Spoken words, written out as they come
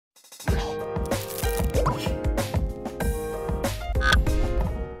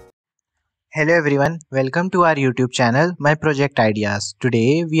Hello everyone, welcome to our YouTube channel, My Project Ideas.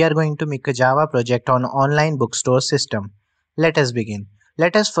 Today we are going to make a Java project on online bookstore system. Let us begin.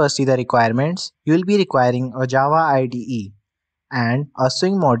 Let us first see the requirements. You will be requiring a Java IDE and a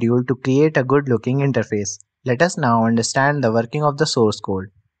Swing module to create a good looking interface. Let us now understand the working of the source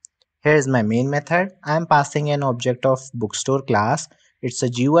code. Here is my main method. I am passing an object of bookstore class. It's a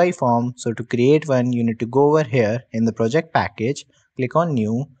GUI form. So to create one, you need to go over here in the project package, click on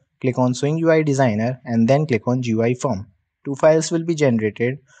new, click on Swing UI Designer and then click on GUI form. Two files will be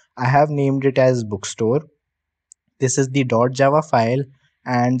generated. I have named it as bookstore. This is the .java file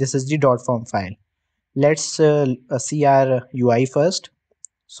and this is the .form file. Let's see our UI first.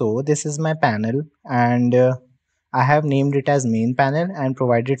 So this is my panel and I have named it as main panel and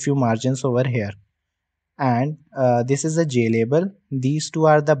provided few margins over here. And this is a J label. These two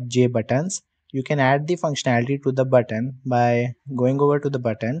are the J buttons. You can add the functionality to the button by going over to the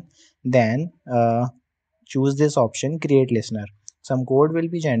button, then choose this option create listener. Some code will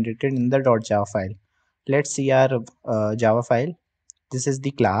be generated in the .java file. Let's see our Java file. This is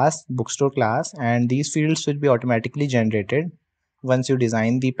the class bookstore class and these fields will be automatically generated once you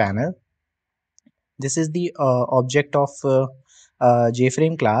design the panel. This is the object of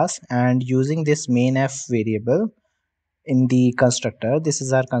JFrame class, and using this mainf variable in the constructor, this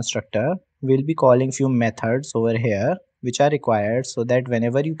is our constructor, we'll be calling few methods over here which are required so that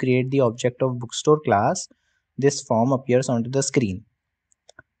whenever you create the object of bookstore class, this form appears onto the screen.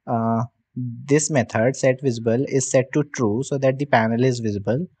 This method set visible is set to true so that the panel is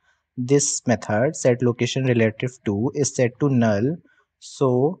visible. This method set location relative to is set to null.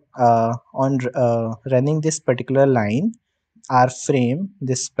 So on running this particular line, our frame,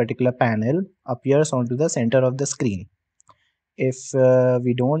 this particular panel appears onto the center of the screen. If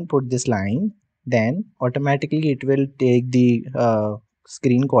we don't put this line, then automatically it will take the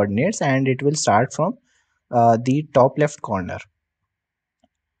screen coordinates and it will start from the top left corner.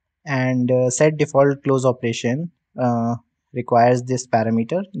 And set default close operation requires this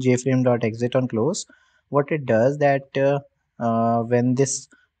parameter jframe.exit on close. What it does that when this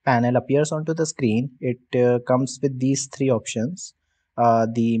panel appears onto the screen, it comes with these three options,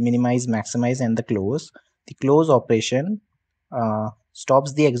 the minimize, maximize and the close. The close operation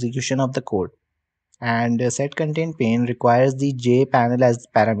stops the execution of the code, and set contain pane requires the j panel as the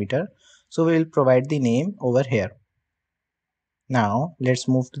parameter, so we will provide the name over here. Now let's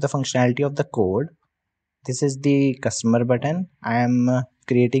move to the functionality of the code. This is the customer button. I am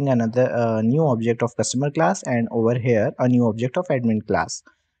creating another new object of customer class, and over here a new object of admin class.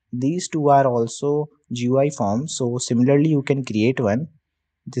 These two are also GUI forms, so similarly you can create one.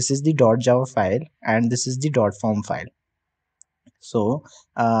 This is the .java file and this is the .form file. So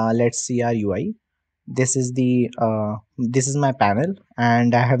let's see our UI. This is my panel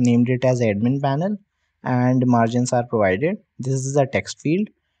and I have named it as admin panel and margins are provided. This is a text field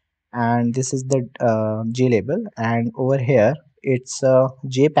and this is the J label, and over here it's a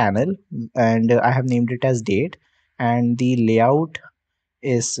J panel and I have named it as date, and the layout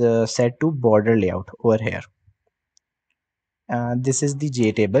is set to border layout over here. This is the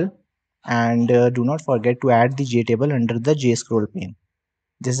J table, and do not forget to add the J table under the J scroll pane.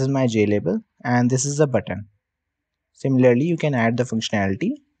 This is my J label and this is a button. Similarly, you can add the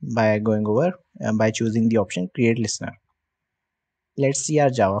functionality by going over by choosing the option create listener. Let's see our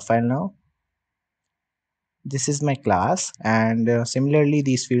Java file now. This is my class, and similarly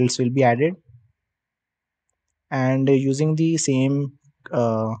these fields will be added, and using the same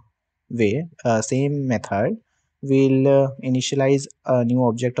same method, we'll initialize a new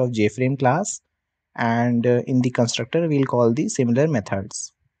object of JFrame class, and in the constructor we'll call the similar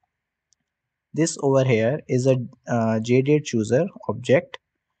methods. This over here is a JDate chooser object.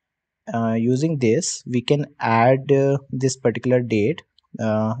 Using this we can add this particular date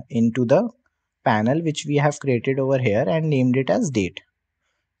into the panel which we have created over here and named it as date.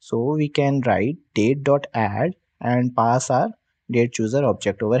 So we can write date.add and pass our date chooser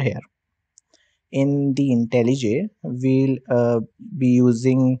object over here. In the IntelliJ, we'll be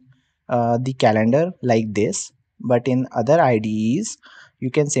using the calendar like this, but in other IDEs, you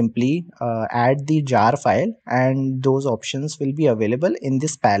can simply add the jar file and those options will be available in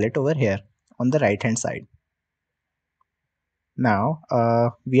this palette over here on the right hand side. Now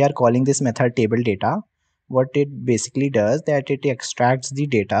we are calling this method table data. What it basically does that it extracts the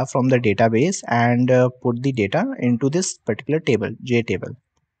data from the database and put the data into this particular table, J table.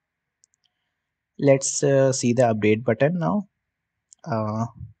 Let's see the update button now.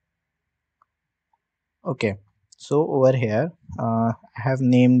 Okay, So over here I have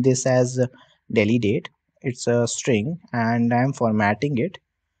named this as daily date. It's a string and I am formatting it,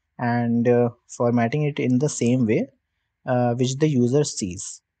 and formatting it in the same way which the user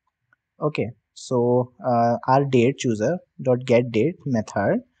sees. Okay, so our date chooser dot get date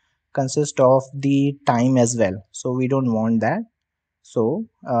method consists of the time as well, so we don't want that. So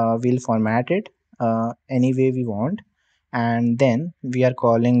we'll format it any way we want, and then we are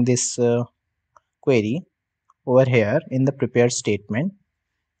calling this query over here in the prepared statement,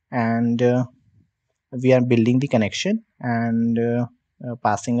 and we are building the connection, and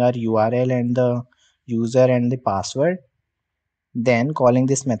passing our URL and the user and the password, then calling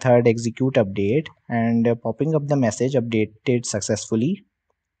this method execute update, and popping up the message updated successfully,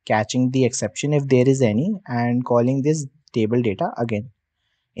 catching the exception if there is any, and calling this table data again.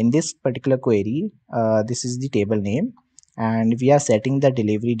 In this particular query, this is the table name, and we are setting the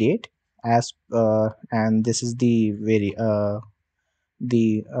delivery date as and this is the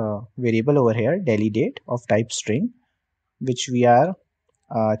variable over here, daily date of type string, which we are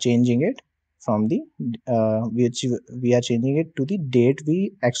changing it from the which we are changing it to the date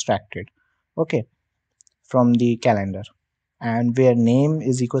we extracted, okay, from the calendar, and where name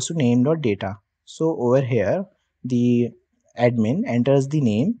is equals to name dot data. So over here the admin enters the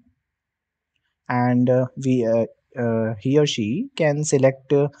name, and he or she can select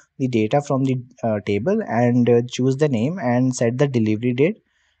the data from the table, and choose the name and set the delivery date,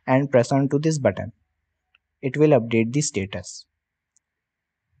 and press on to this button. It will update the status.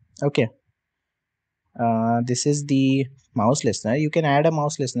 Okay, this is the mouse listener. You can add a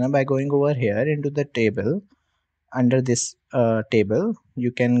mouse listener by going over here into the table. Under this table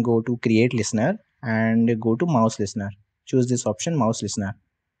you can go to create listener and go to mouse listener, choose this option mouse listener.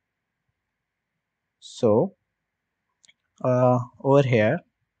 So over here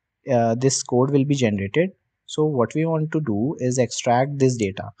this code will be generated. So what we want to do is extract this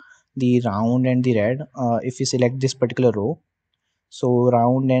data, the round and the red. If you select this particular row, so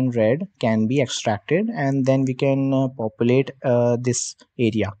round and red can be extracted, and then we can populate this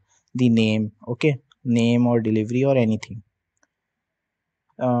area, the name, okay, name or delivery or anything.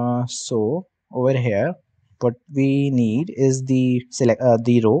 So over here what we need is the select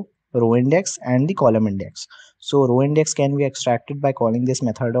the row index and the column index. So row index can be extracted by calling this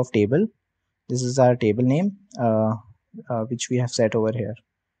method of table. This is our table name which we have set over here,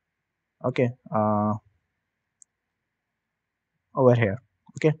 okay, over here,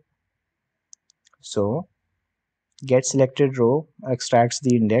 okay. So get selected row extracts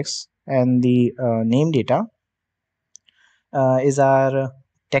the index, and the name data is our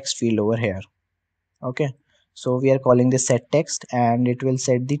text field over here, okay. So we are calling this set text, and it will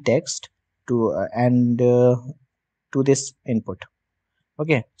set the text to and to this input,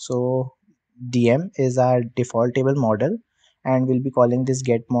 okay. So dm is our default table model, and we'll be calling this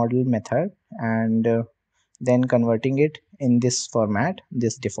get model method, and then converting it in this format,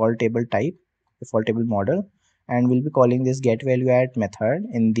 this default table type, default table model, and we'll be calling this get value add method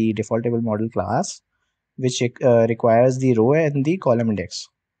in the default table model class, which requires the row and the column index.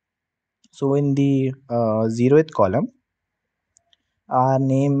 So in the 0th column our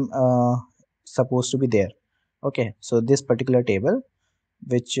name supposed to be there, okay. So this particular table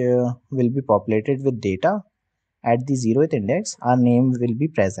which will be populated with data at the 0th index, our name will be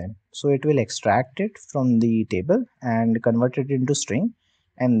present. So it will extract it from the table and convert it into string,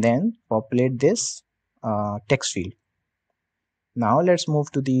 and then populate this text field. Now let's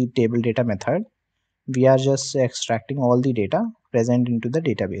move to the table data method. We are just extracting all the data present into the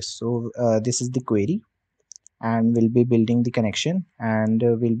database. So this is the query, and we'll be building the connection, and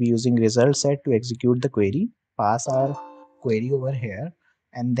we'll be using result set to execute the query, pass our query over here,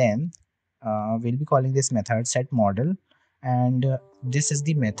 and then we'll be calling this method set model, and this is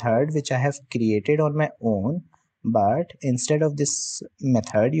the method which I have created on my own. But instead of this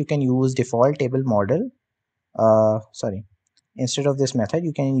method you can use default table model, sorry, instead of this method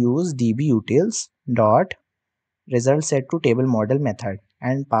you can use dbutils dot result set to table model method,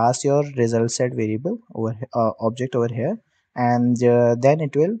 and pass your result set variable over object over here, and then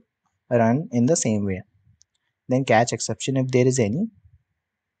it will run in the same way, then catch exception if there is any,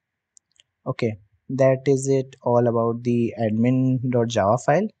 okay. That is it all about the admin.java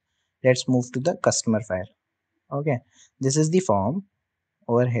file. Let's move to the customer file, okay. This is the form.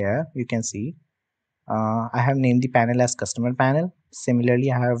 Over here you can see I have named the panel as customer panel.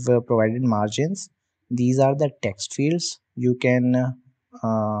 Similarly, I have provided margins. These are the text fields. You can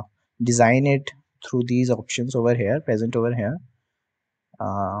design it through these options over here, present over here.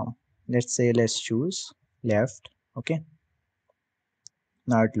 Uh, let's say let's choose left. Okay,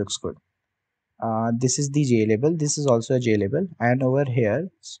 now it looks good. This is the J label. This is also a J label, and over here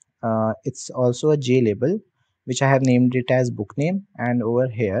it's also a J label which I have named it as book name, and over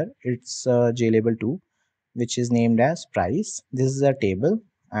here it's J label 2 which is named as price. This is a table,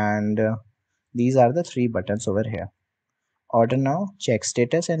 and these are the three buttons over here: order now, check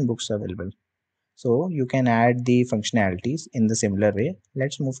status, and books available. So you can add the functionalities in the similar way.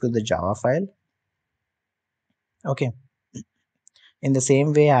 Let's move to the Java file. Okay, in the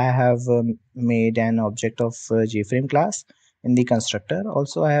same way I have made an object of jframe class in the constructor.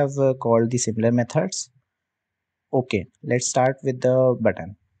 Also I have called the similar methods. Okay, let's start with the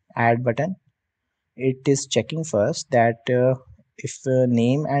button, add button. It is checking first that if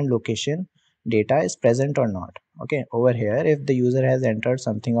name and location data is present or not. Okay, over here if the user has entered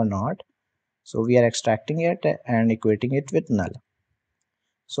something or not, so we are extracting it and equating it with null.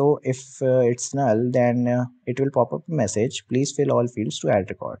 So if it's null, then it will pop up a message, please fill all fields to add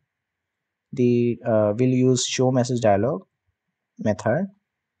record. The we'll use show message dialog method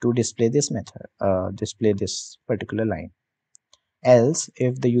to display this method, display this particular line. Else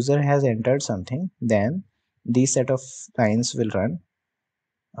if the user has entered something, then these set of lines will run.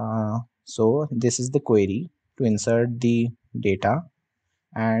 So this is the query to insert the data,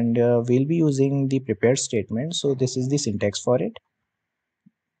 and we'll be using the prepared statement. So this is the syntax for it.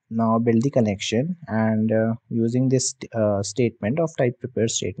 Now build the connection, and using this statement of type prepare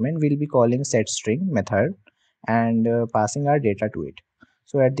statement, we'll be calling set string method and passing our data to it.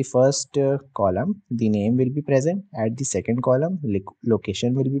 So at the first column the name will be present, at the second column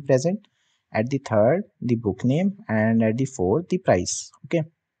location will be present, at the third the book name, and at the fourth the price. Okay,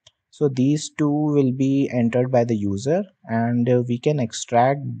 so these two will be entered by the user, and we can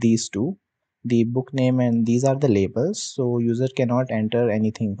extract these two, the book name and these are the labels, so user cannot enter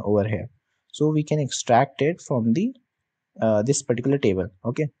anything over here. So we can extract it from the this particular table.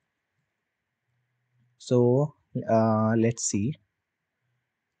 Okay, so let's see.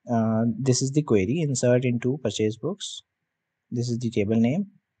 This is the query, insert into purchase books. This is the table name.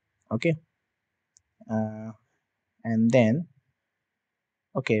 Okay, and then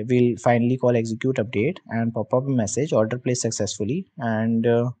okay, we'll finally call execute update and pop up a message order placed successfully, and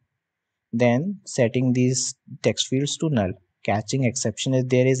then setting these text fields to null, catching exception if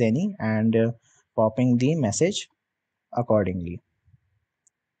there is any, and popping the message accordingly.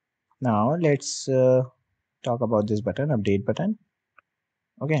 Now let's talk about this button, update button.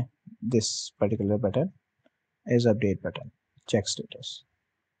 Okay, this particular button is update button, check status.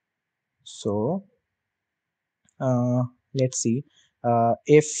 So let's see,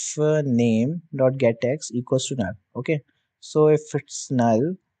 if name dot get text equals to null. Okay, so if it's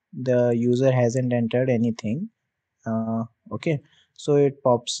null, the user hasn't entered anything. Okay, so it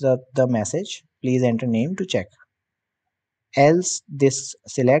pops up the message, please enter name to check. Else this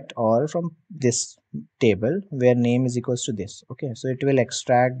select all from this table where name is equals to this. Okay, so it will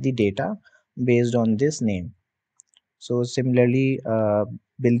extract the data based on this name. So similarly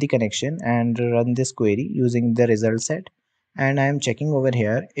build the connection and run this query using the result set, and I am checking over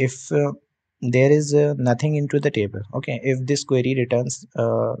here if there is nothing into the table. Okay, if this query returns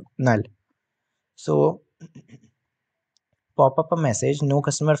null, so pop up a message no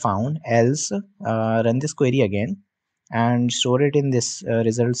customer found. Else run this query again and store it in this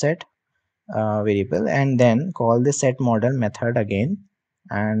result set variable, and then call the set model method again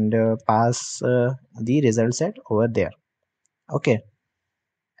and pass the result set over there. Okay,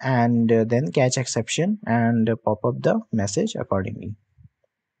 and then catch exception and pop up the message accordingly.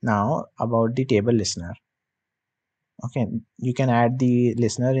 Now about the table listener. Okay, you can add the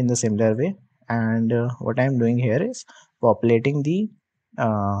listener in the similar way, and what I'm doing here is populating the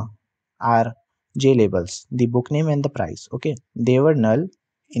our j labels, the book name and the price. Okay, they were null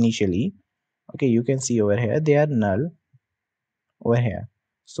initially. Okay, you can see over here they are null over here,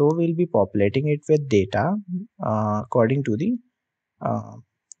 so we'll be populating it with data according to the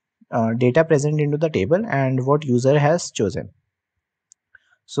uh, data present into the table and what user has chosen.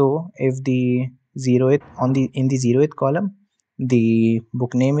 So if the zeroth on the in the zeroth column the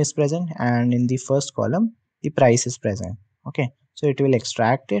book name is present, and in the first column the price is present. Okay, so it will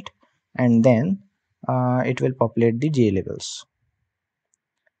extract it, and then it will populate the j labels.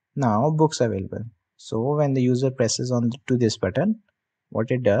 Now books available. So when the user presses on to this button,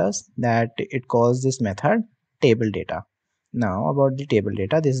 what it does that it calls this method table data. Now about the table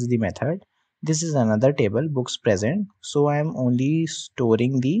data, this is the method, this is another table books present, so I am only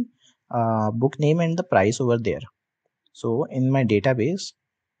storing the book name and the price over there. So in my database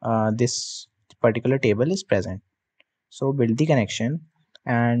this particular table is present. So build the connection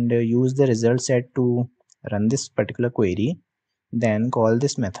and use the result set to run this particular query, then call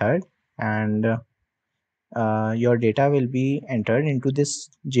this method and your data will be entered into this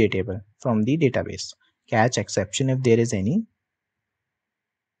JTable from the database. Catch exception if there is any.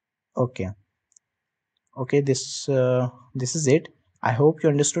 Okay, okay, this is it. I hope you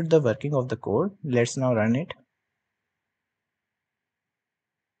understood the working of the code. Let's now run it.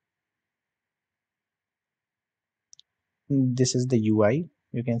 This is the UI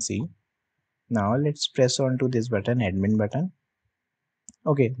you can see. Now let's press on to this button, admin button.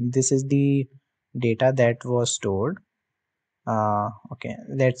 Okay, this is the data that was stored. Okay,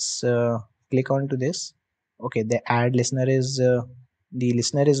 let's click on to this. Okay, the add listener is the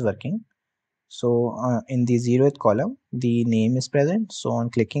listener is working. So in the 0th column, the name is present. So on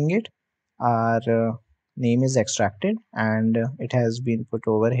clicking it, our name is extracted and it has been put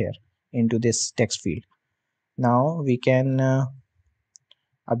over here into this text field. Now we can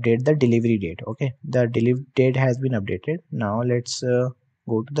update the delivery date. Okay, the delivery date has been updated. Now let's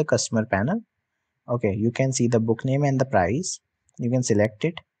go to the customer panel. Okay, you can see the book name and the price. You can select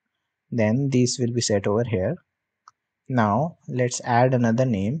it. Then these will be set over here. Now let's add another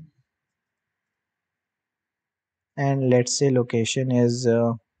name, and let's say location is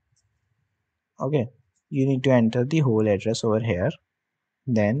okay. You need to enter the whole address over here.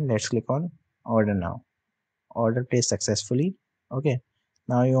 Then let's click on order now. Order placed successfully. Okay,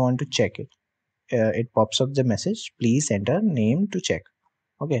 now you want to check it. It pops up the message, please enter name to check.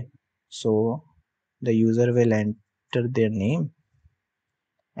 Okay, so the user will enter their name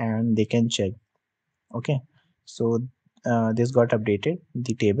and they can check. Okay, so this got updated,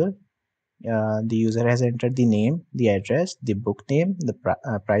 the table. The user has entered the name, the address, the book name, the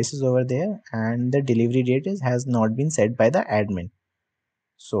price is over there, and the delivery date has not been set by the admin.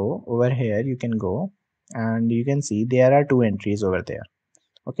 So over here you can go and you can see there are two entries over there.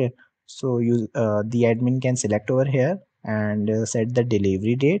 Okay, so you the admin can select over here and set the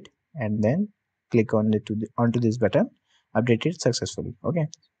delivery date and then click on it onto this button, update it successfully. Okay,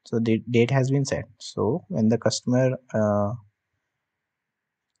 so the date has been set. So when the customer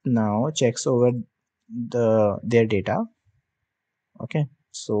now checks over their data, okay,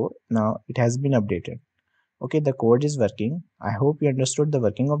 so now it has been updated. Okay, the code is working. I hope you understood the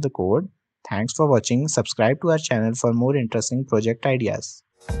working of the code. Thanks for watching. Subscribe to our channel for more interesting project ideas.